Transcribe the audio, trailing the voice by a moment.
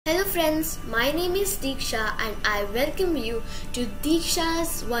Hello friends, my name is Diksha and I welcome you to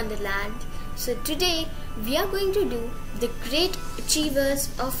Diksha's Wonderland. So today we are going to do the great achievers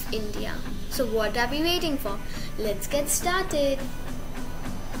of India. So what are we waiting for? Let's get started.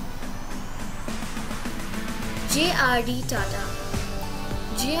 J.R.D. Tata.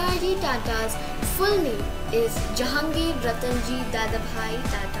 J.R.D. Tata's full name is Jahangir Ratanji Dadabhai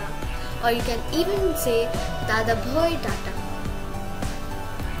Tata, or you can even say Dadabhai Tata.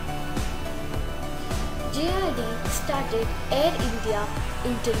 J.R.D. started Air India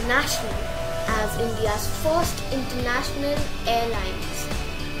International as India's first international airlines.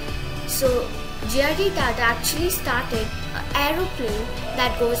 So J.R.D. Tata actually started an aeroplane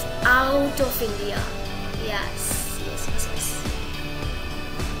that goes out of India. Yes.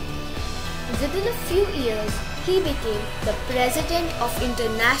 Within a few years, he became the president of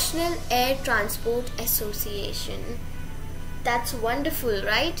International Air Transport Association. That's wonderful,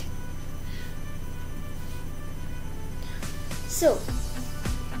 right? So,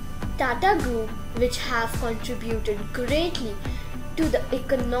 Tata Group, which have contributed greatly to the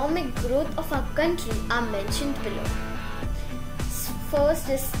economic growth of our country, are mentioned below. First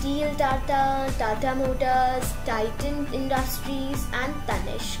is Steel Tata, Tata Motors, Titan Industries and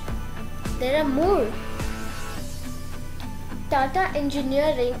Tanishq. There are more. Tata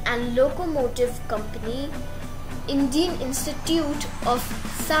Engineering and Locomotive Company, Indian Institute of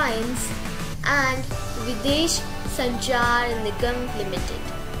Science and Videsh Sanchar Nigam Limited.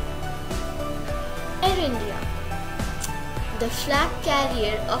 Air India, the flag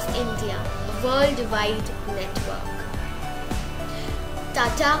carrier of India, a worldwide network.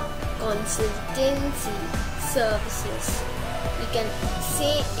 Tata Consultancy Services, we can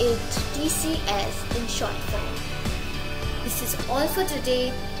say it TCS in short form. This is all for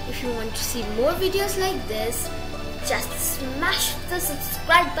today. If you want to see more videos like this, just smash the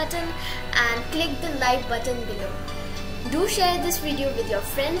subscribe button and click the like button below. Do share this video with your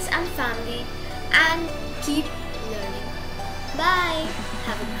friends and family and keep learning. Bye.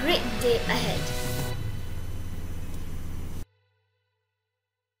 Have a great day ahead.